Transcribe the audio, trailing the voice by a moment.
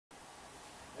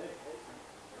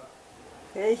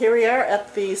Okay, here we are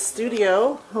at the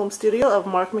home studio of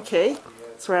Mark McKay,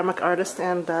 ceramic artist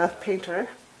and painter.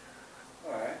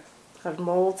 Got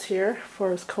molds here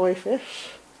for his koi fish,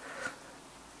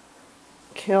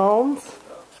 kilns.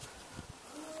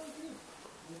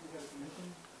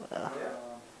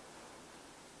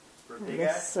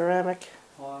 This ceramic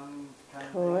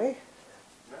koi.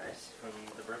 Nice. From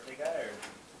the birthday guy, or?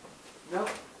 Nope.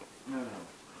 No.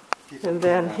 And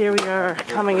then here we are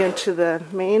coming into the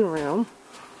main room.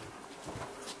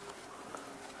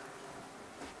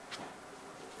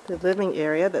 The living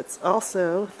area that's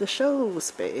also the show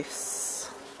space.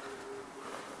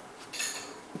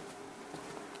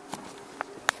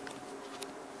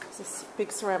 It's this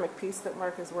big ceramic piece that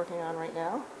Mark is working on right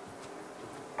now.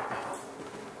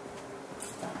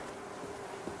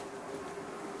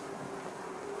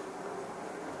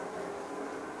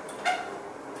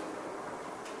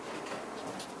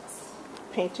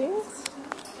 Paintings.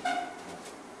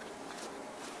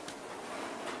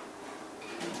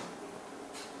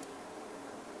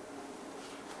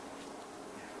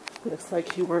 Looks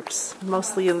like he works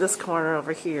mostly in this corner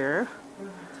over here.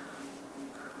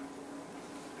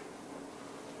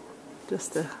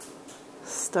 Just a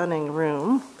stunning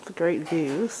room with great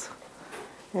views.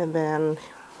 And then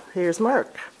here's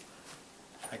Mark.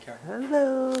 Hi, Karen.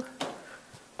 Hello.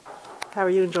 How are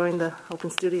you enjoying the open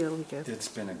studio weekend? It's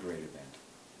been a great event.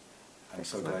 I'm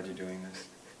so glad you're doing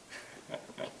this.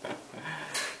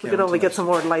 We could only get some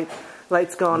more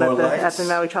lights going at the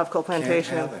Maui Tropical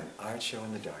Plantation. Can't have an art show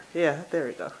in the dark. Yeah, there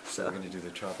we go. So we're going to do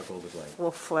the tropical with light.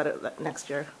 We'll flood it next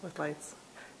year with lights.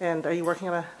 And are you working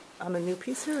on a new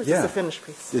piece here, or is this a finished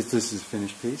piece? This is a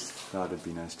finished piece. Thought it'd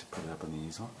be nice to put it up on the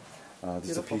easel.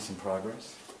 This is a piece in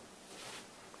progress.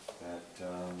 That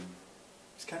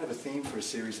it's kind of a theme for a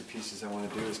series of pieces I want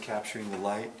to do, is capturing the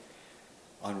light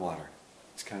on water.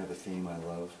 It's kind of a theme I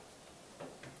love.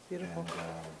 Beautiful.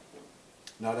 And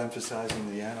not emphasizing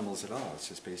the animals at all. It's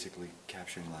just basically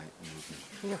capturing light and movement.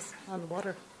 Yes, on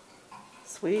water.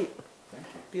 Sweet. Thank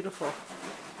you. Beautiful.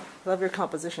 Love your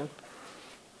composition.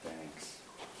 Thanks.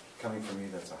 Coming from me,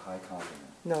 that's a high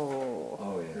compliment. No.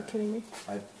 Oh, yeah. Are you kidding me?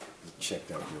 I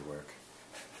checked out your work.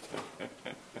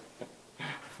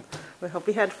 I hope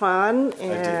you had fun,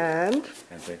 and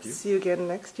thank you. See you again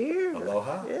next year.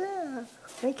 Aloha. Yeah.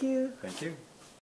 Thank you. Thank you.